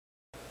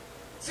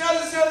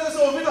Senhoras e senhores, eu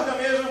sou o Vitor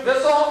Camejo.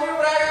 Eu sou o Alvino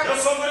Braga. Eu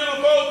sou o Murilo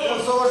Couto.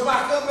 Eu sou o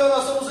Osmar Campbell,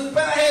 nós somos o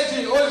Pé na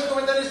Rede. Hoje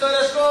comentando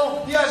histórias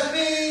com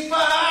Yasmin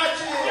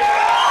Farhat.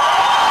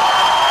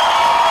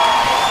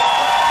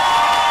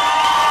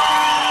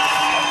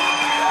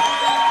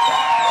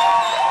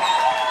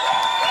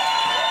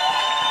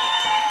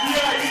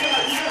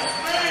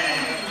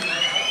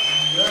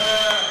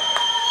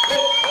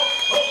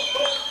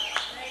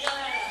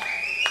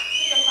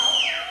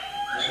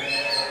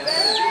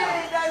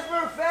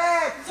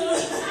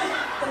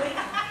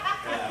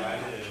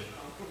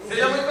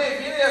 Seja muito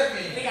bem-vinda,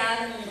 Yasmin.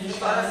 Obrigada, menina. Que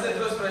história você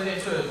trouxe pra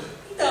gente hoje?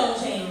 Então,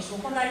 gente, vou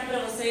contar aqui pra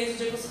vocês o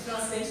dia que eu sofri um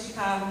acidente de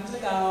carro, muito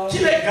legal. Que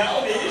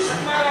legal mesmo.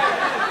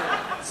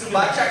 Se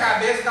bate a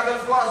cabeça, o cabelo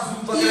ficou azul.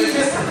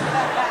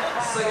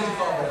 Sangue de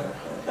cobra.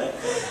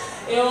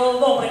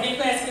 Bom, pra quem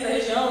conhece aqui da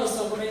região, eu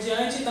sou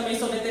comediante e também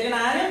sou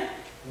veterinária.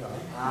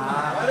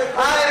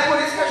 É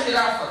por isso que é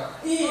girafa.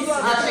 Isso.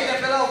 Achei que é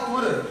pela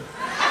altura.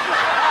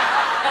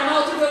 É uma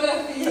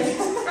autobiografia.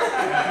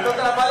 Meu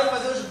trabalho é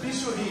fazer os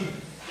bichos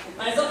rir.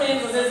 Mais ou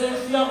menos, às vezes eu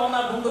enfio a mão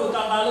na bunda do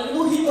cavalo e ele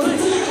não ri por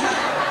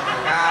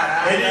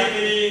Caraca.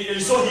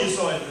 Ele sorri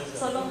só.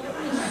 Só não...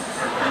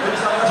 Ele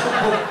só gosta um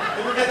pouco.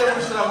 Ele não quer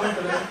demonstrar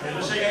muito, né? Ele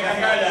não chega a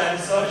gargalhar,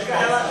 ele só fica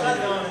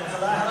relaxadão, né? Só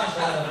dá uma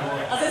relaxada.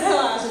 Às vezes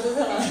relaxa, às vezes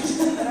relaxa.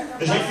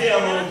 Eu já enfiei a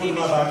mão no cu de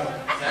uma vaca.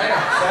 Sério?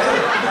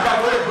 Sério? Tu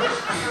pagou depois?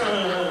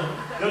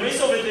 Eu nem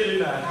sou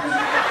veterinário.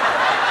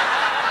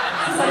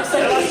 Você sabe que isso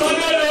Ela aqui... só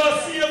me olhou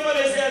assim e eu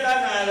parecia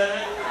danada,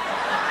 né?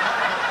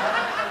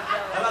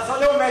 Ela só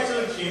deu um match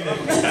no Tinder.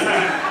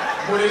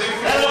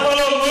 Ela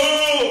falou, Lu!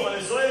 Eu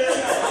falei, sou eu.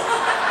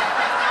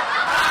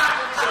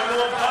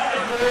 Chamou o pai,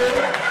 Lu.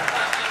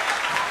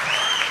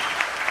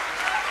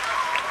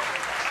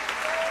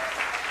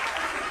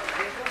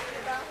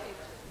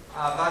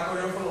 A vaca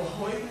olhou e falou,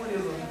 oi,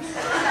 Murilo.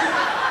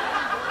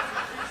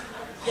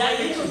 E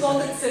aí, por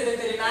conta de ser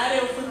veterinária,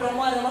 eu fui pra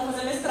Umuarama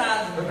fazer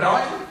mestrado. Foi pra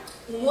onde?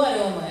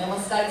 Umuarama, é uma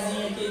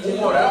cidadezinha aqui de...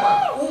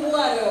 Umuarama?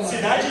 Umuarama.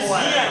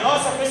 Cidadezinha,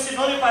 nossa, com esse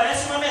nome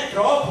parece uma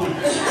metrópole.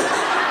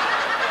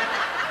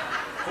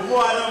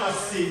 Umuarama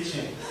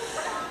City.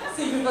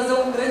 Sim, fui fazer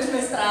um grande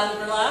mestrado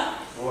por lá.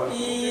 Boa.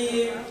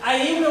 E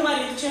aí o meu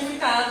marido tinha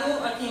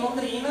ficado aqui em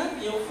Londrina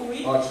e eu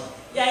fui. Ótimo.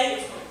 E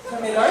aí, foi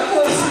a melhor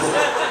coisa.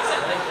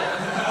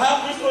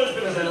 Muito longe,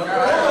 pelo menos.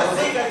 Como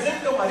assim? Quer dizer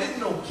que teu marido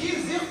não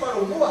quis ir para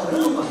o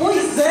Umuarama?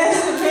 Pois é,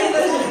 você vê,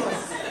 né, gente?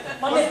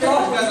 Uma Quanto tempo de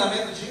metrópole.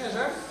 casamento tinha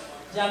já?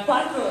 Já há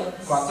 4 anos.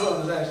 4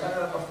 anos, já? Está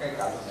era pra ficar em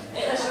casa.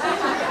 É, acho que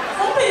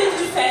foi um período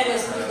de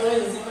férias para os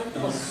dois, assim, foi muito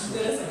bom,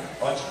 interessante.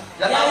 Ótimo.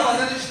 Já E tava aí?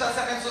 fazendo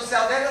distanciamento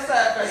social desde essa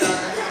época já,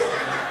 né?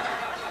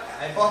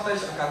 É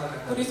importante no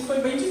casamento. Por isso foi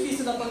bem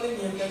difícil da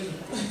pandemia, que ajuda.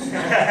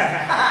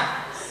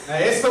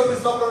 Esse foi o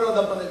principal problema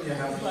da pandemia,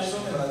 realmente, Mais ou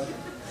no menos. Brasil.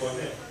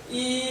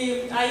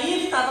 E aí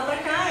ele tava pra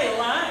cá, eu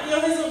lá, e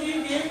eu resolvi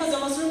vir fazer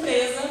uma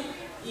surpresa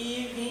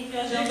e vim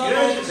viajando à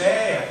Grande noite.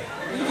 ideia.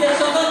 Vim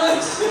viajando à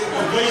noite.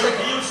 Dois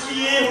amigos,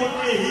 que erro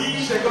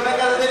terrível. Chegou na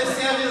casa dele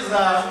sem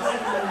avisar.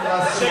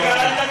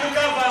 Chegaram e tá com o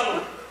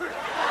cavalo.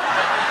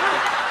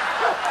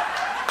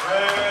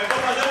 Tô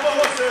fazendo por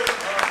você.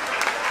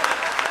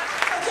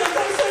 Eu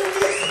tô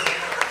serviço.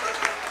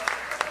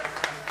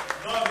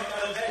 9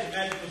 para 10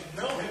 médicos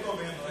não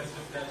recomendam esse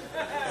tipo de teste.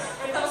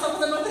 Ele tava só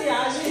fazendo uma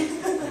triagem.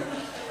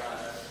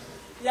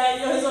 E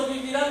aí eu resolvi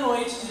vir à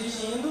noite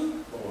dirigindo.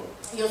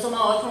 E eu sou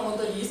uma ótima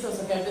motorista, eu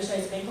só quero deixar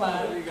isso bem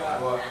claro.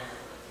 Obrigado.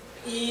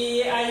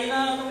 E aí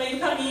no meio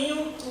do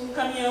caminho, um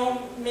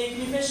caminhão meio que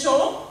me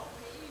fechou.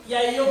 E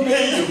aí eu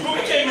Meio? Como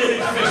é que é meio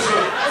que fechou?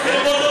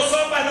 Ele botou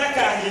só a parte da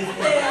carne.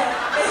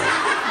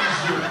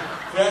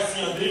 Foi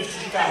assim, ó, drift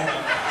de carne.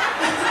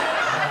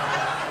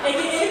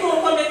 Ele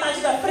colocou a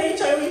metade da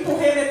frente, aí eu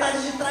empurrei a metade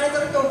de trás, na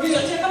hora que eu vi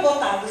já tinha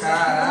capotado.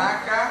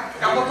 Caraca.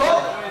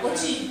 Capotou?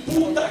 Capoti.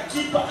 Puta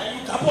que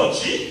pariu.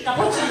 Capoti?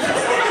 Capotinho.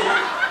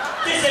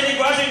 Isso é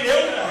linguagem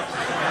neutra.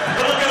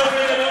 Eu não quero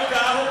vender meu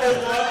carro ou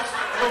moto.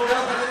 Eu não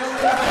quero fazer nenhum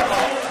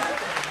carnaval.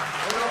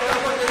 Eu não quero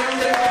fazer nenhum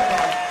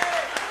carnaval.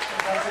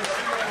 Pra vocês,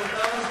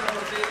 contamos pra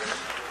vocês.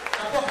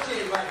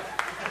 Capotei, vai.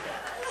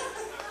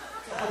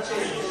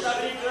 Capotei. Você tá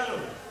brincando.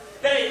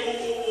 Peraí,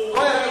 o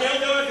Olha, caminhão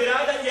deu uma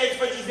virada e a gente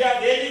foi desviar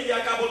dele e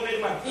acabou no meio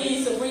do mar.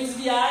 Isso, eu fui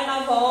desviar e na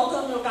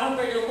volta meu carro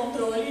perdeu o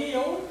controle e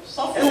eu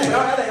só fui. É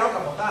legal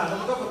capotar? Eu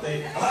não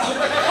capotei.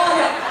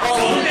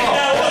 Vamos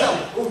tentar hoje.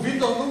 O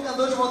Vitor nunca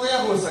andou de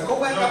montanha-russa.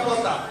 Como é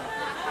capotar?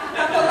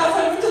 Capotar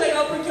foi muito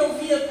legal porque eu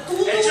via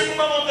tudo. É tipo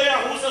uma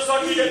montanha-russa, só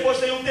que depois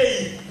tem um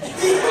TI.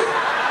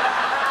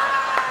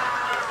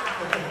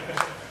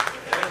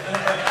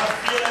 A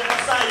fila é pra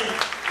sair.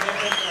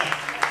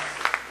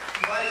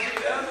 Vai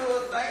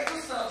girando, tá indo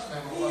do Santos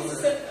mesmo. Isso,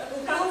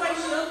 o carro vai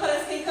girando,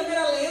 parece que tem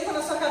câmera lenta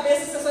na sua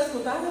cabeça e você só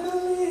escuta.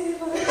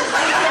 Muito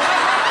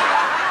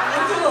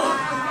louco.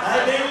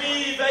 I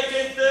believe I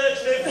can touch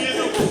the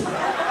field.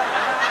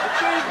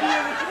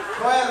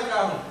 Qual era o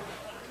carro?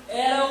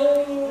 Era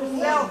um...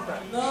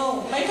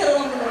 Não, como é que era o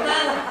nome do meu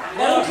carro?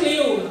 Era um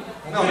Clio.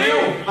 Não,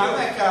 mas não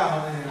é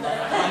carro, né?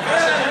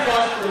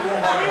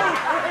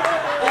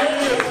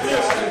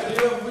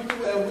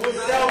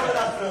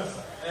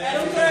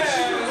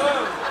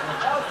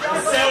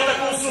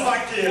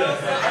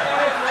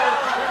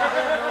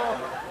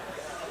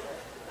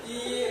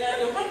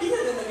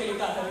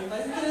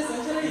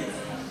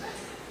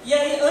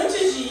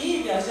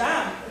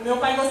 Meu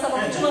pai gostava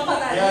muito de uma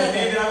padaria. E aí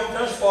vem virar um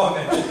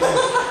transformer.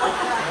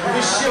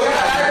 Vestiu,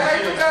 caralho, vai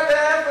do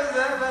cabelo, pois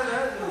é,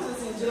 verdade.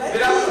 Assim, de leve,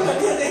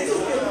 cabia dentro do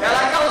meu.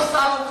 Ela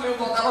calçava o Clio,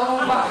 botava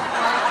num bar.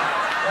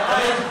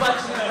 Ela ia de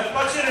patinete.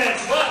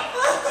 Patinete, bora!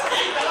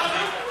 Eita, lá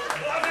vem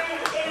o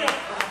caminhão.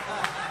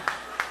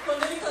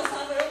 Quando ele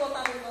cansava, eu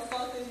botava ele nas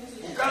costas e a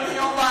gente... O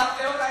caminhão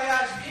bateu na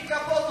Yasmin e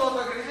capotou, tu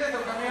acredita?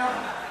 O caminhão...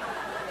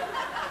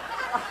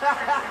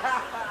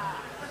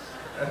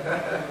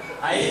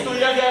 Aí tu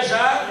ia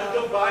viajar, e o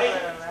teu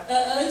pai...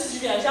 Antes de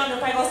viajar, meu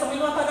pai gosta muito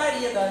de uma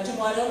padaria de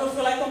Moarama. Eu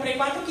fui lá e comprei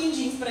 4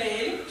 quindins pra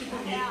ele. Que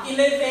bonito. E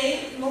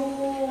levei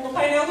no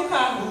painel do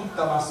carro.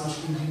 Puta, amassou os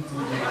quindim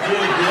tudo. Meu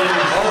Deus.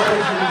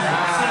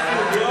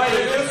 Olha,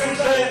 eu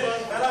sei.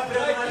 Ela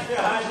presa nas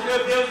ferragens.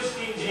 Meu Deus, os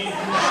quindim.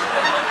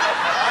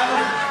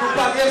 Não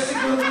paguei o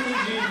segundo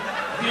quindim.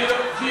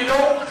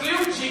 Virou um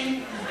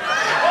Cliodim.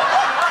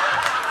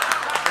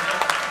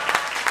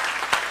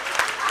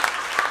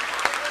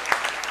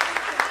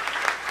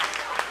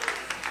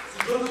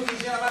 Segundo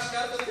quindim era mais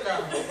caro que o do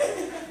carro.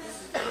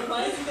 O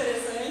mais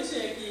interessante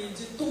é que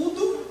de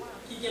tudo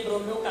que quebrou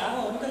no meu carro,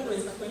 a única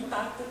coisa que ficou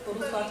intacta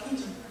foram os 4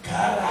 quindins.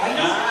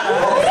 Caralho.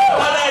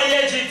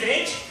 Padaria de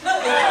crente?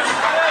 Não,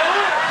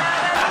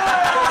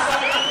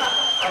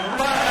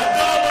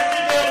 Toma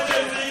que Deus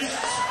existe.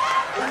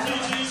 O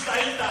quindim está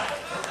intacto.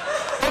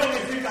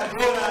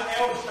 Panificadora é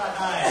o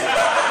Shaddai.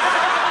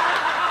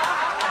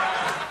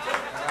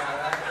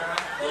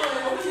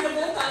 eu queria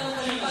voltar no O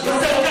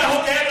seu carro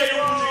quebra e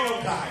o quindim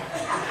não cai.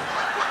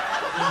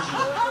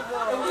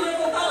 Eu queria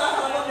voltar lá e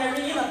falar pra minha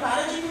menina,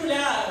 para de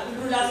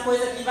embrulhar as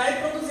coisas aqui, vai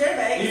produzir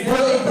airbags.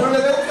 Embrulha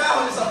meu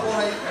carro nessa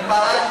porra aí.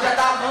 Embalagem de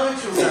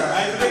adamante, o cara.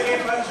 Aí tu vê quem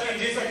faz os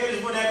quindins são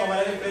aqueles bonecos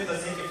amarelo e preto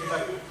assim que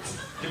fica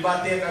de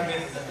bater a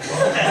cabeça.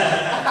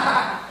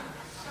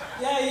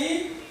 E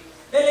aí,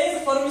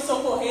 beleza, foram me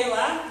socorrer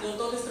lá, eu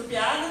toda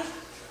estrupiada.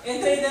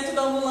 Entrei dentro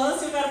da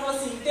ambulância e o cara falou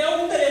assim, tem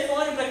algum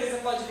telefone pra que você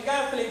pode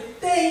ligar? Eu falei,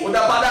 tem. O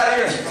da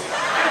padaria. A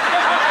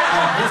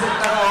música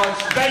tava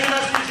ótima. Pede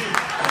mais quindim.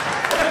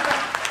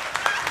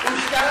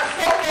 Os caras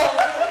são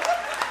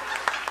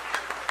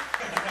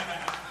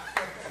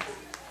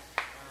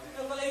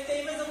Eu falei, tem,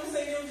 mas eu não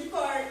sei nenhum de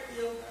cor. E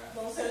eu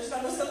não sei onde tá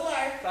meu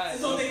celular.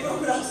 Vocês vão ter que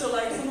procurar o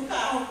celular dentro do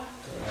carro.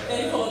 E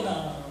ele falou,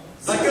 não.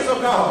 Aqui é o seu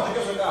carro, aqui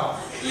é o seu carro.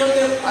 E eu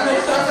devo... A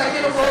gente trouxe aqui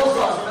no bolso,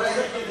 ó.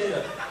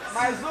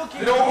 Mas o que?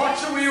 Virou um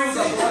Hot Wheels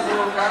a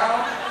porra do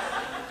carro.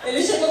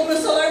 Ele chegou com meu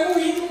celular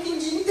moído um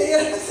quindim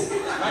inteiro.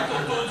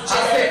 Mas tu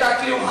Aceitar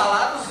aqui um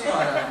ralado,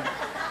 senhora?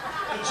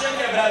 tinha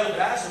quebrado o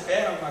braço,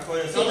 perna, alguma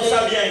coisa assim? Eu não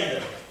sabia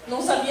ainda.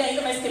 Não sabia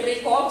ainda, mas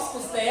quebrei cóccix,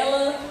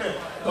 costela.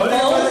 Olha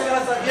a mão. coisa que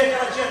ela sabia, que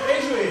ela tinha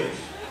 3 joelhos.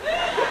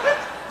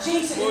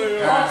 Gente,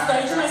 cóccix da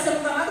gente, mas você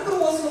não dá nada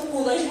pro osso no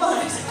pulo, é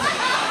demais.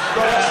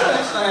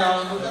 Bastante, na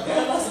real. Nunca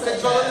Bastante.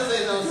 te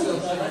valorizei, não,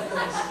 seu.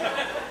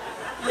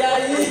 E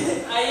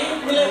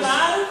aí me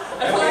levaram,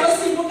 aí falava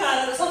assim pro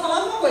cara, eu só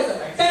falava uma coisa,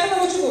 pega meu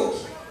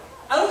notebook.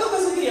 A única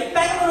coisa que eu queria,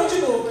 pega meu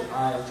notebook.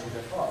 Ah, eu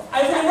tive foda.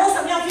 Aí eu falei,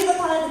 moça, minha vida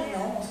tá lá. Ele,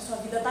 não, moça, sua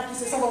vida tá aqui,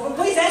 você salvou.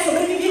 Pois é,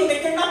 sobrevivi, vou ter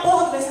que terminar a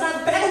porra do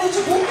mestrado, pega o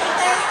notebook,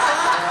 até lá.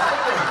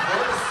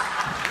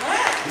 Não é?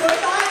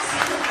 Prioridade.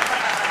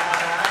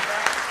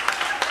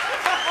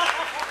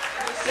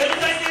 Você não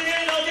tá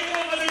entendendo não, o que eu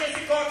vou fazer com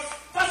esse cóccix?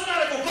 Faço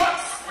nada com o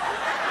cóccix?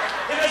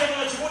 Reveja meu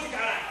notebook,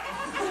 caralho.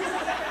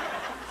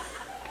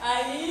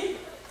 Aí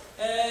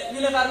me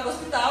levaram pro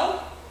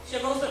hospital.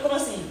 Chegou no hospital, como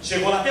assim?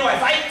 Chegou lá, tem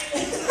Wi-Fi?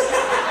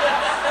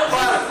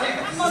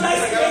 Mandar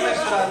esse e-mail.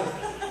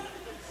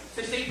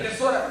 Vocês têm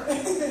impressora?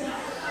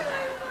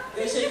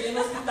 Eu cheguei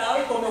no hospital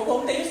e como eu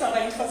contei, eu estava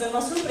indo fazer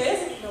uma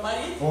surpresa pro meu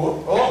marido.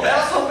 Ô,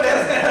 bela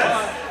surpresa.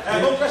 É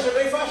bom que já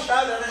chegou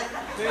enfaixada, né?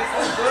 Já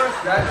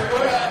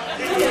chegou já.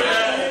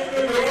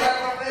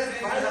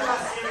 Faz a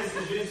vacina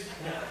esses dias.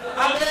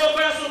 Amor, qual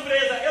é a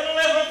surpresa? Eu não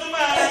levanto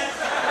mais.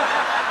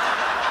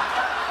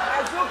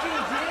 Mas o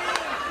quindim?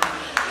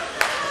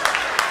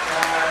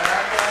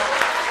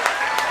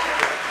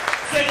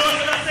 Você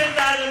gosta da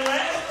sentada, não é?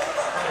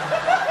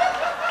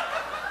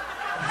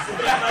 Você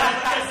imagina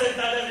que a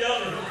sentada é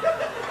violenta.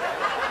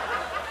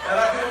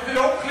 Ela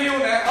virou um Clio,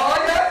 né?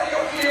 Olha, tem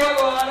um Clio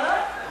agora.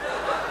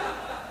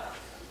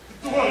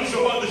 Duas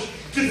rodas.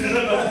 Que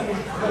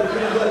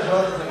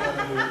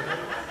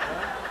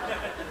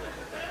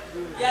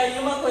E aí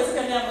uma coisa que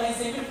a minha mãe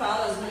sempre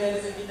fala, as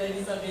mulheres aqui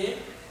devem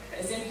saber,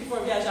 é sempre que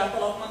for viajar,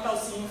 coloca uma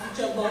calcinha, um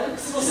sutiã bom, que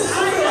se você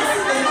sofrer um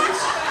acidente...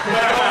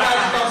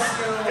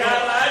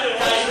 Caralho,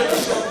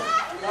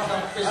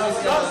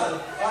 Nossa,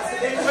 o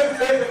acidente foi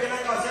feio, porque na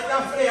calcinha tem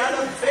uma freada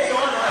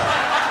feiona.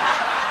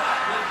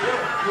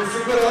 não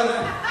segurou,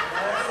 né?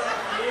 Essa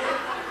aqui...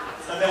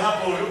 Essa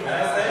derrapou, viu?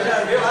 Essa aí já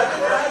veio lá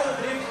de trás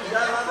do drift, já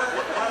lá da...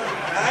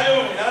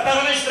 Caralho, ela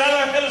tava na estrada,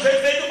 mas pelo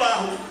jeito veio do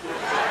barro.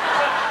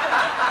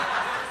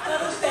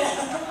 Estrada de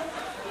terra.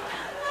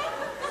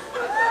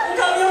 O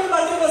caminhão que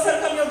bateu em você era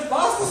um caminhão de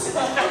bosta?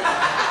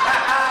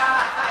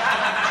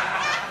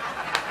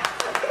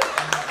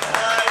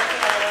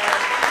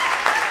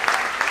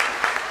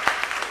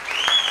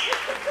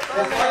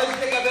 Depois de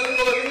ter cabelo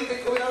colorido, tem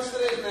que combinar os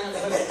três, né?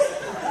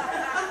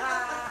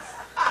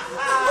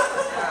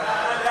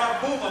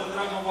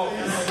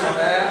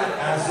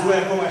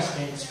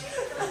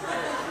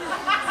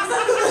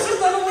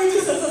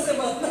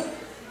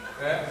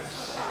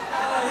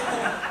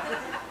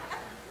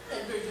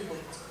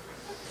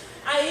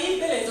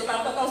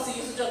 tava com a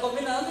calcinha isso já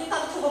combinando e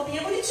tava com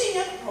roupinha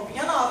bonitinha,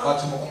 roupinha nova.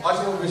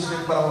 Ótimo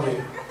vestido para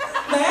morrer.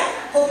 Né?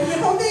 Roupinha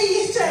com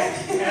TI,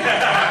 check.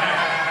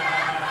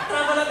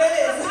 Trava na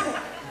beleza.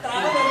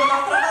 Trava mesmo, dá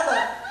um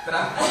travadão.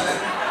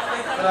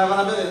 Trava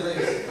na beleza, é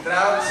isso.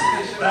 Trava, se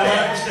deixa. Trava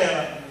na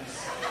costela.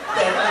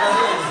 Trava na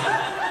beleza.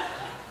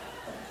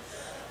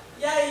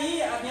 E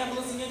aí, a minha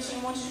blusinha tinha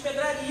um monte de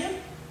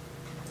pedraria.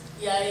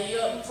 E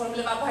aí, foram me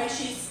levar pro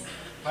raio-x.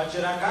 Vai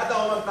tirar cada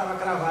uma que tava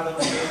cravada no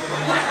meio.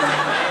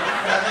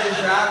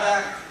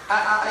 Cravejada.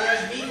 A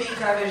Yasmin vem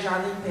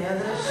cravejada em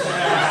pedras.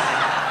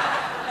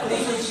 Com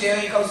sutiã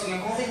e calcinha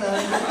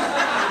combinando.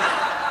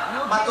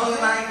 Uma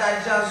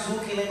tonalidade de azul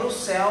que lembra o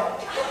céu.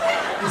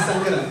 E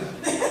sangrando.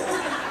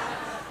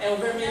 O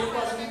vermelho com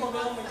o azul não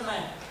combinou muito na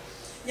época.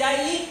 E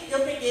aí, eu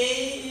peguei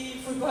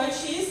e fui pro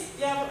raio-x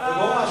e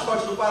Igual o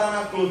mascote do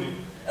Paraná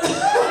Clube.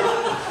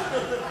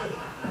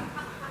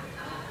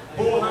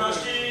 Porra, acho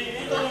que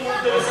nem todo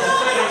mundo teve essa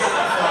referência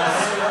da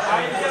fase.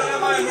 Aí ele é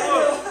mais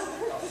novo.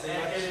 Tem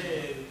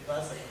aquele...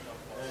 Passa aí, então.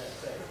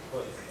 Sério,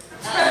 foda-se.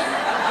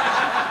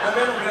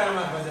 Também não quero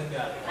mais fazer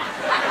piada.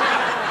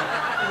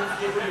 Eu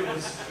fiquei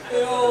curioso.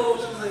 eu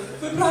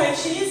fui pro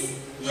raio-x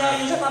e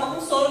aí eu já tava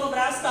com soro no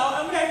braço e tal.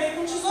 A mulher veio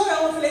com um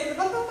tesourão. Eu falei,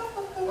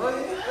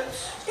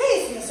 que é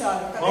isso, minha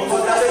senhora? Vamos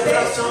botar a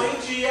decoração em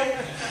dia.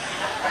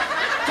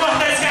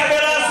 Corta esse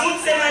cabelo azul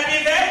que você não é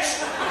pivete.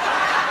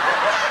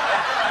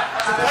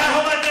 Vai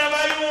arrumar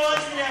trabalho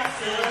onde, minha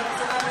filha?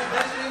 Você tá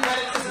bebendo e vai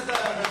de 60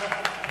 anos.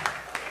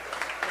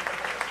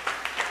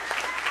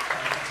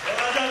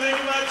 Ela já veio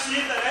com uma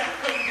tinta, né?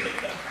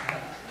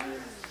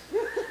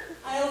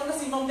 Aí ela falou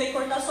assim, vamos ter que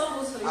cortar sua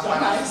blusa. Eu falei,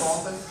 Apagar as jamais.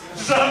 pontas.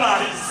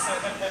 Jamais.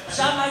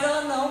 Jamais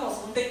ela não, moça.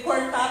 Vamos ter que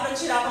cortar pra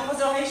tirar, pra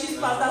fazer o raio-x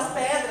por causa das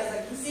pedras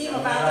aqui em cima,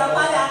 vai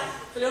atrapalhar.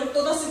 Eu falei, eu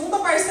tô na segunda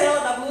parcela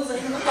da blusa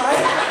ainda, não vai.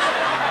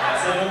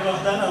 Você não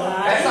corta,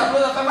 não. Essa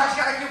blusa foi mais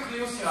cara que o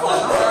Clio, senhora.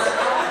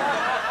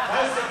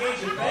 Faz o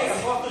seguinte, pega,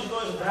 corta os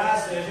dois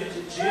braços e a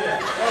gente tira.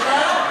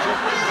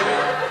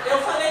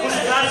 Eu falei Os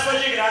pra braços foi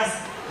de graça.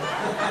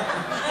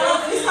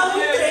 eles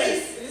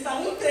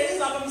estavam em três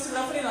lá pra me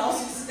segurar. Eu falei, não,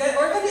 se fizer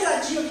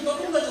organizadinho, que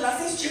todo mundo ajudar,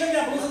 vocês tiram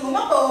minha blusa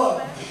numa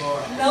boa.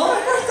 Não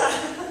vai cortar.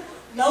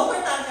 Não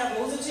cortaram minha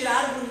blusa,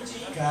 tiraram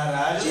bonitinho.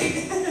 Caralho.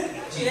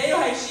 Tirei o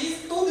raio-x,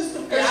 tudo Eu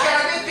estrupiado. acho que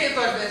era detento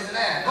às vezes,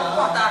 né? Vamos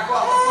cortar,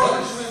 corta.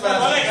 É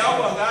mó legal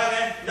cortar,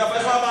 né? Já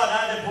faz uma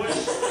banana depois.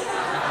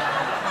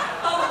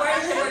 Toma guarda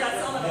de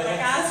recordação na minha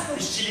casa.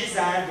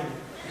 Estilizado.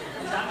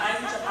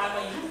 Jamais não tinha pago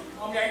ainda.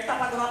 Uma mulher que tá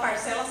pagando uma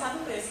parcela sabe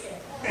o preço que é.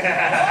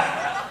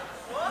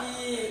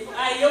 E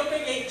aí eu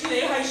peguei,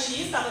 tirei o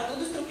raio-x, tava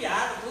tudo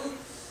estrupiado, tudo.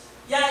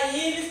 E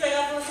aí eles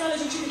pegaram e falaram assim, olha, a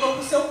gente ligou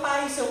pro seu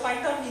pai, o seu pai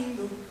tá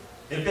vindo.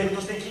 Ele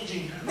perguntou se tem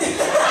quindim.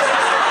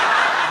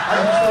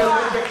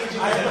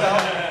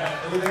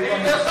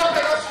 Ele deu só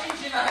pegar os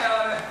quintinhos na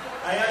real, né?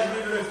 Aí a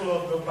Yasmin virou e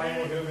falou, meu pai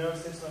morreu em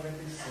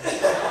 1995.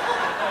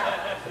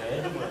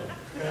 Sério, mano?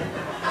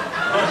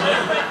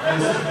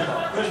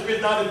 No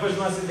hospital, depois de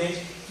um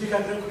acidente, fica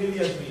tranquilo,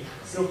 Yasmin.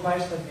 Seu pai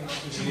está vindo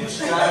te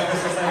buscar.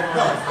 Você sai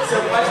não,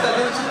 seu pai está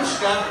vindo te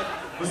buscar.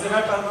 Você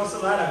vai para o nosso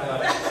lar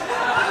agora.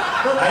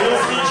 Aí o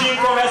quindim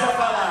começa a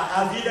falar,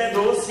 a vida é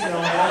doce,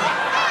 não é?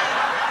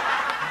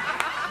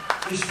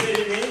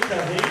 Experimenta,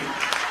 vem.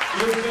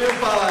 E o filho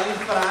fala, em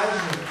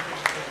frágil.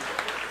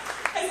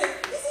 Aí você,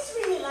 this is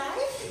real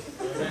life?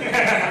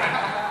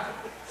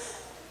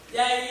 E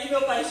aí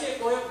meu pai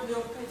chegou,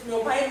 meu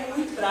pai é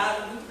muito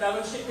bravo, muito bravo.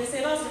 Eu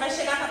pensei, nossa, ele vai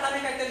chegar a catar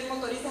minha carteira de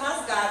motorista e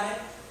rasgar, né?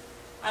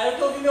 Aí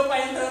eu vi meu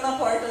pai entrando na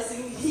porta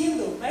assim,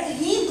 rindo, mas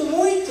rindo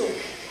muito.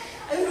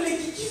 Aí eu falei, o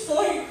que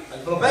foi?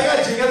 Ele falou,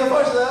 pegadinha do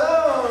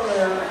Faustão.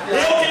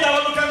 Eu que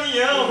tava no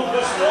caminhão,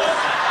 gostou?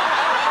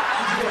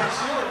 Se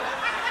divertiu?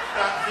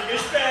 Tá, fica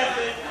esperto,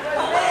 hein?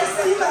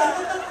 Parecida.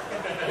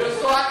 Eu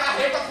sou a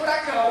carreta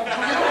furacão.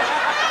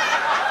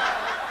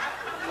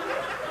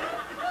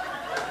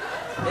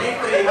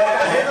 Entrei, a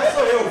carreta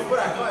sou eu, o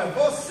furacão é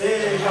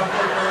você, já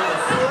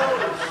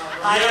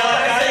Aí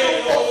ela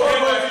cai, o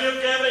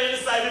removilho quebra e ele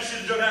sai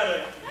vestido de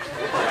Homem-Aranha.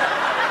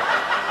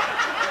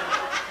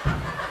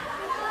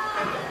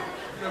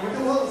 É muito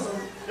enrolação.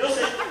 Eu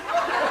sei.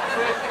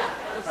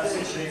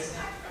 Assistência.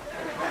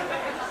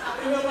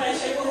 E meu pai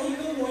chegou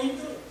rindo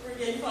muito,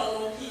 porque ele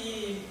falou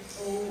que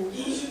o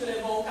guincho que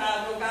levou o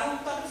carro, meu carro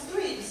estava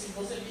destruído. Se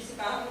você visse o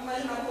carro, não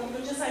imaginava como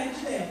eu tinha saído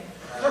de dentro.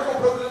 Já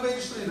comprou o Clio bem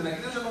destruído, né?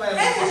 Clio já não é. É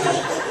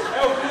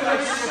o Clio bem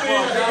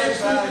destruído.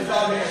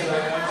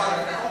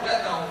 É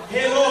completão.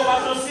 Renault,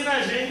 patrocina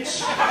a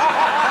gente.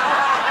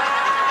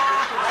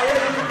 Aí a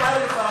gente para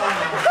de falar.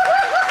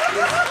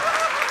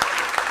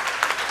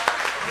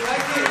 Não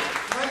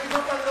é que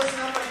vão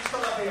patrocinar pra gente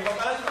falar bem, vou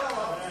parar de falar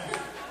mal.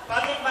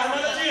 Mas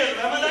manda dinheiro,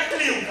 vai mandar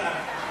Clio, cara.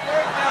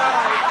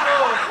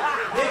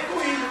 Nem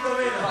Twig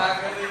também não.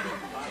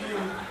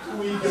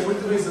 Twig, é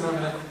muito ruim esse nome,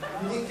 né?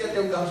 Ninguém quer ter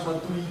um carro chamado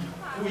Twig.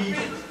 Twig.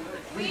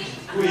 Creed?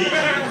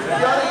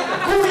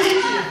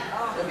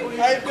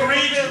 Aí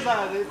Creed.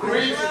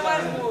 Creed.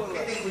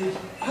 Quem tem Twig?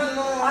 É o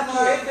nome do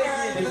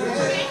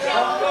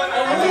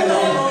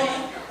Renault, né?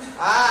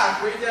 Ah,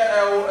 Creed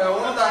é o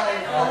ano da.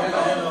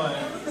 não é.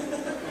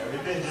 Eu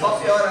entendi. Só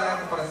piora, né, a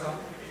comparação.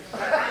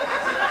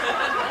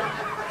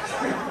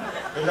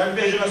 Eu já me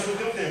perdi no assunto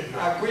tem um tempo.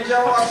 A Queen já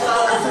é uma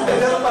sala, Se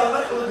perdendo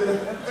para tudo, né?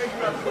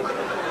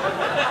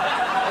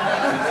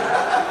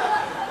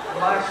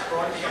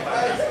 mascote.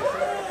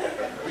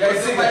 E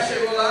aí seu pai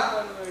chegou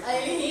lá?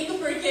 Aí ele rindo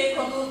porque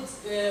quando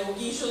o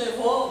guincho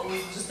levou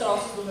os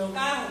destroços do meu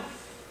carro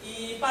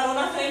e parou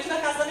na frente da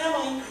casa da minha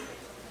mãe.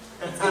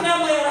 Diz que minha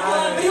mãe,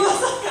 ela abriu a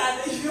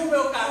sacada e viu o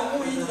meu carro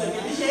moído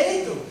daquele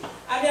jeito.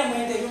 A minha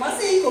mãe teve uma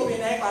síncope,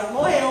 né? Quase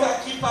morreu.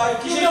 Que pariu,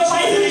 que E meu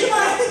pai riu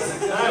demais.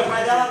 Ah, o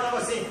pai dela tava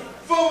assim,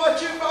 vamos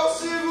ativar o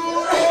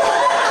seguro!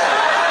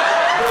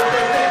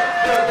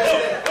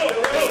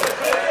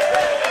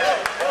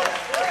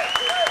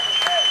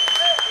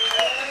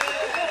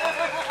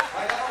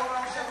 Vai dar pra comprar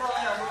um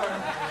Chevrolet agora.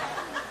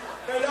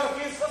 Melhor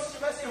que isso se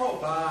tivessem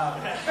roubado.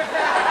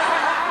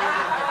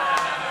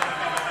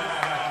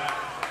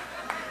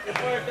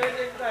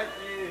 Importante é que tá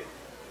aqui.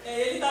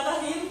 Ele tava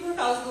rindo por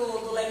causa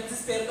do leve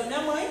desespero da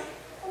minha mãe.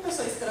 Uma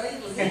pessoa estranha,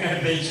 inclusive.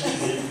 Bem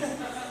difícil.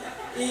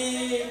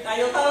 E aí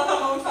eu tava com a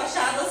mão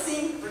enfaixada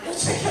assim, porque eu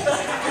tinha quebrado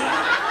a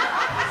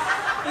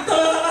cara. Então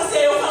eu tava assim,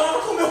 eu falava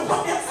com meu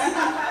pai assim.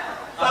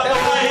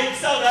 Papai, que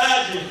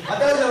saudade!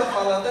 Até hoje ela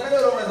fala, até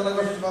melhorou, mas ela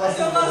gosta de falar Mas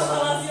assim. eu gosto de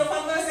falar assim, eu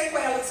falo, não é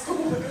sequela,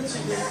 desculpa que eu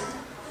tive.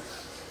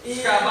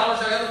 Os cavalos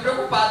jogando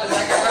preocupados,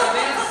 já que agora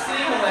vem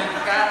assim, moleque,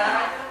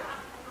 caraca.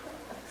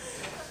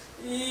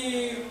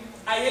 E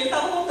aí ele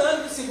tava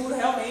contando que o seguro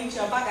realmente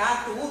ia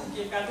pagar tudo, que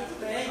ia ficar tudo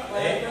bem.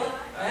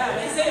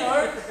 Bem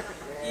senhor.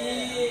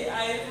 E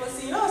aí ele falou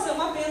assim, nossa, é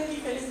uma pena que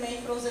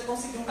infelizmente pra você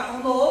conseguir um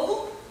carro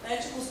novo, né,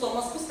 te custou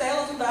umas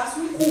costelas, um braço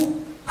e um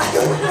cu. Aí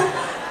eu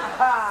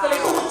falei,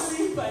 como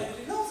assim, pai?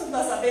 Ele, não, você não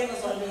tá sabendo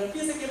a sua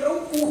biografia, você quebrou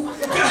um cu. Eu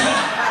achei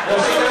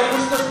que era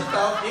custo do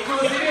hospital.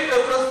 Inclusive,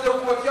 eu trouxe teu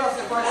cu aqui, ó,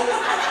 você pode...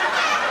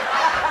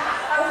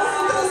 Vou fazer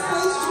um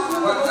transplante de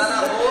cu. Pode dar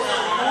na bolsa.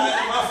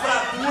 Uma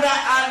fratura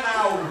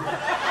anal.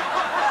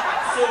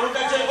 Você nunca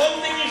tinha... Vamos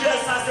ter que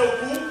engessar seu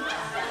cu.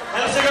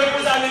 Ela chegando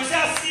pros amigos, você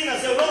assina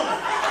seu nome?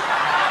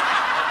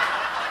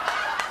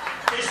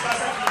 Tem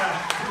espaço aqui, né?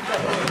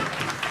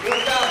 E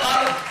o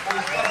cavalo... O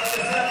espaço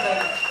assim na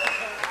frente.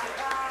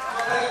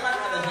 Uma prega pra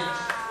cada, gente.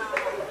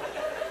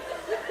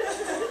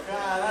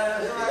 Caralho,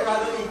 eu já vai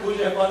guardando um cu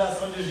de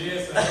recordação de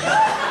gesso. Isso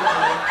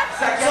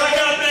aqui Só é...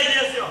 aquela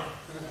preguinha assim, ó.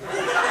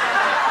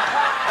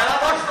 Ela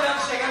mostrando,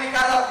 chegando em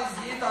casa, ela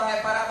visita, ela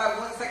repara a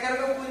bagunça. Isso aqui era o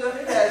meu cu de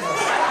 2010, ó.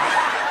 Isso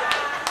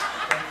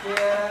aqui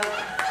é...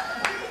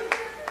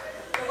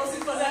 Eu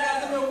consigo fazer a cara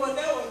do meu cu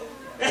até hoje.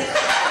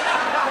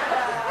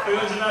 Foi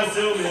onde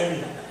nasceu o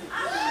meme.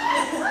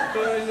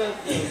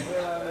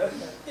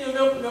 E o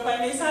meu pai é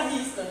meio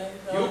sarrista, né?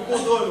 E o cu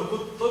doido, o cu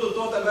todo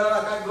torto, agora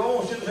ela cai igual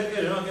um chito de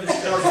requeijão, aquele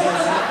estrelzinho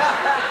assim.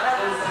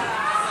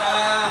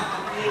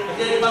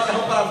 E ele passa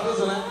um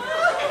parafuso, né?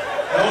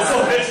 É o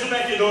sorvete do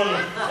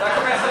McDonald's. Tá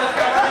começando a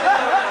ficar mais...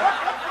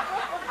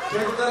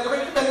 Perguntando como é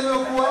que perdeu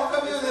meu cu, é um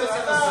caminhoneiro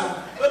sendo assim.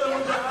 Todo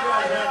mundo já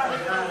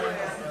viajando.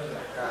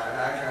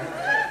 Caraca.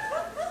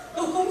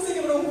 Então, como você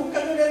quebrou um cu? O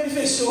caminhoneiro me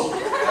fechou. O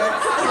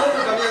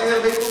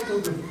caminhoneiro veio com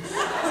tudo.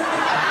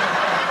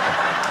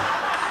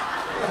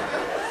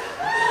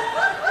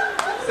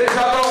 Vocês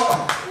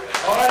jogam...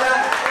 Olha...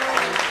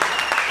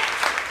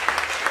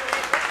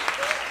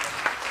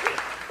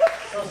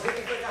 Só sei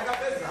que foi carga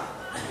pesada.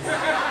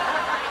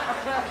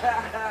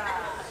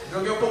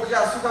 Joguei um pouco de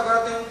açúcar, agora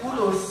eu tenho um cu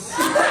doce.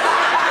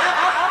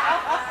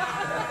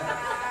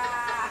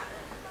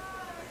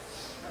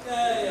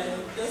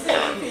 Eu sei,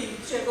 enfim,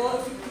 chegou, eu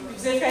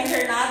precisei ficar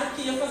internado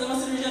porque ia fazer uma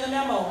cirurgia na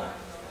minha mão.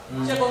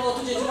 Chegou no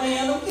outro dia de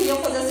manhã, não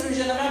queriam fazer a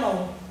cirurgia na minha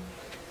mão.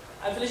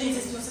 Aí eu falei, gente,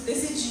 vocês precisam se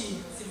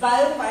decidir se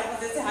vai ou não vai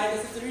fazer esse raio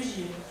dessa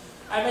cirurgia.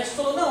 Aí o médico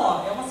falou, não,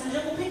 ó, é uma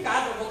cirurgia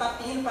complicada, eu vou botar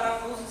pino,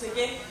 parafuso, não sei o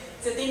quê.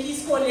 Você tem que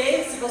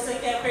escolher se você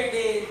quer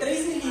perder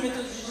 3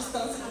 milímetros de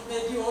distância de um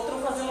dedo e outro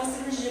ou fazer uma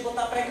cirurgia,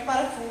 botar prego e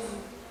parafuso.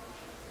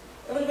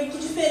 Eu falei, que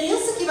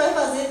diferença que vai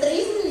fazer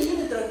 3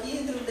 milímetros aqui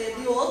entre um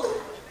dedo e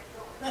outro?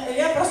 Ele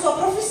é para sua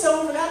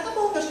profissão. Eu falei, tá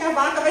bom, porque acho que a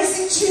vaca vai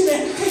sentir, né?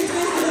 Tem 3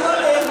 milímetros no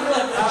dedo.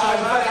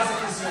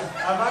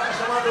 A vaca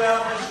chamando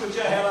ela para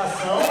discutir a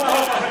relação.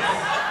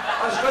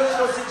 As coisas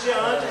que eu sentia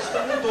antes, que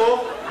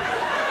mudou.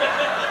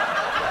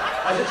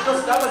 A gente não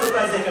se dava do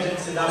prazer que a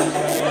gente se dava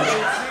antigamente.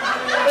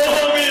 Ô,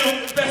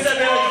 Romil,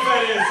 percebeu a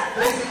diferença?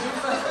 3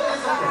 centímetros faz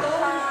diferença, pô.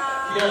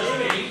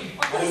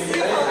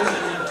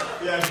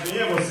 Yasmin,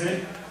 é você?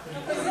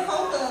 Uma coisinha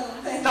faltando,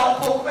 não tem? Tá um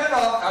pouco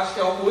menor, acho que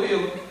é o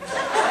Murilo.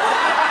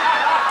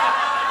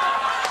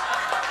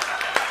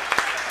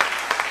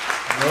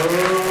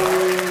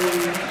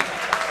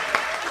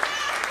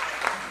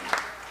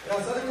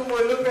 Engraçado que o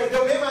Murilo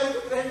perdeu bem mais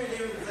do que 3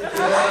 milímetros.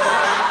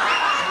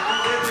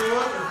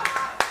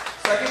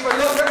 Isso aqui foi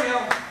meu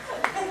caminhão.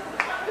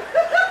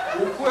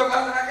 O cu eu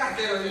guardo na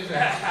carteira, gente.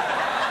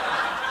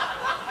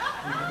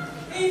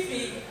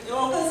 Enfim, eu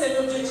alcancei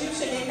meu objetivo,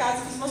 cheguei em casa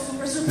e fiz uma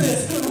super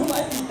surpresa pro meu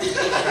marido.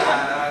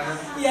 Caralho.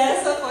 E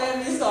essa foi a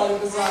minha história,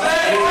 pessoal.